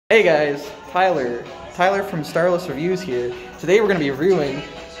Hey guys, Tyler from Starless Reviews here. Today we're going to be reviewing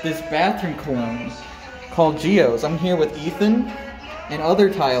this bathroom cologne called Geo's. I'm here with Ethan and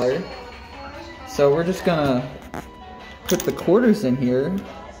other Tyler. So we're just going to put the quarters in here.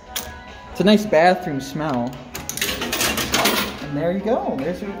 It's a nice bathroom smell. And there you go.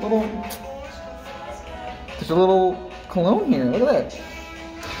 There's your little cologne here. Look at that.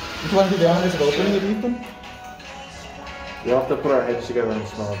 You want to do the honors of opening it, Ethan? We'll have to put our heads together and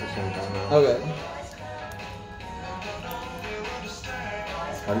smell at the same time. Though. Okay.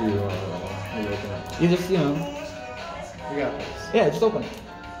 How do you open it? You just, You got this. yeah, just open it.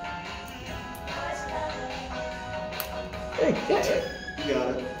 Hey, yeah. You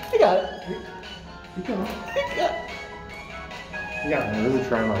got it. You got it. You got it. Yeah. You got it. I'm really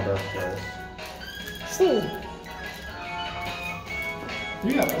trying my best, guys. Still.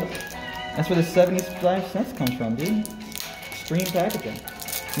 You got it. That's where the 75 cents comes from, dude. Extreme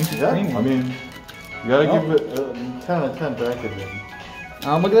packaging. Yeah, I mean, you gotta give it 10 out of 10 packaging.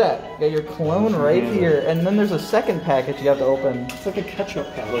 Look at that. You got your cologne right here, and then there's a second package you have to open. It's like a ketchup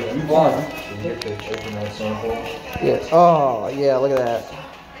packet. Look, you bought it. Can you open that sample? Yeah. Oh, yeah, look at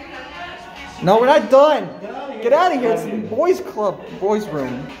that. No, we're not done. Get out of here. It's the boys' club, boys'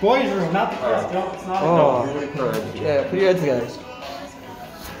 room. Boys' room, not the first. No, it's not. Oh. No. Yeah, put your heads together.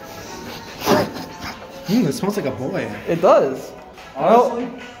 It smells like a boy. It does. Honestly,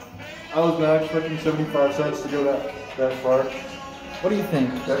 I was not expecting 75 cents to go that far. What do you think?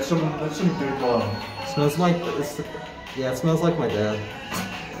 That's some good cologne. Smells like yeah, it smells like my dad.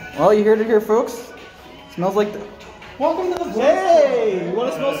 Well, you heard it here, folks. Smells like the... Welcome to the boys' Hey! You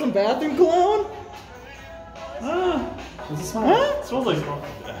want to smell some bathroom cologne? Does it smell? Huh? It smells like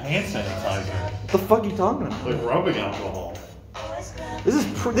a hand sanitizer, What the fuck are you talking about? like rubbing alcohol. This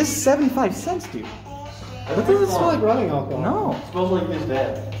is 75 cents, dude. That doesn't smell like running alcohol. No. It smells like his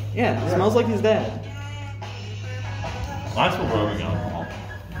dad. Yeah, it smells like his dad. I smell rubbing alcohol.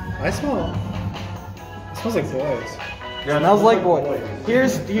 I smell. It smells like boys. Yeah, Smells like boys.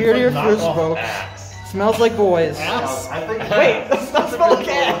 Here's Knock first, off folks. ass. Smells like boys. I think Wait, that's not smell like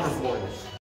ass.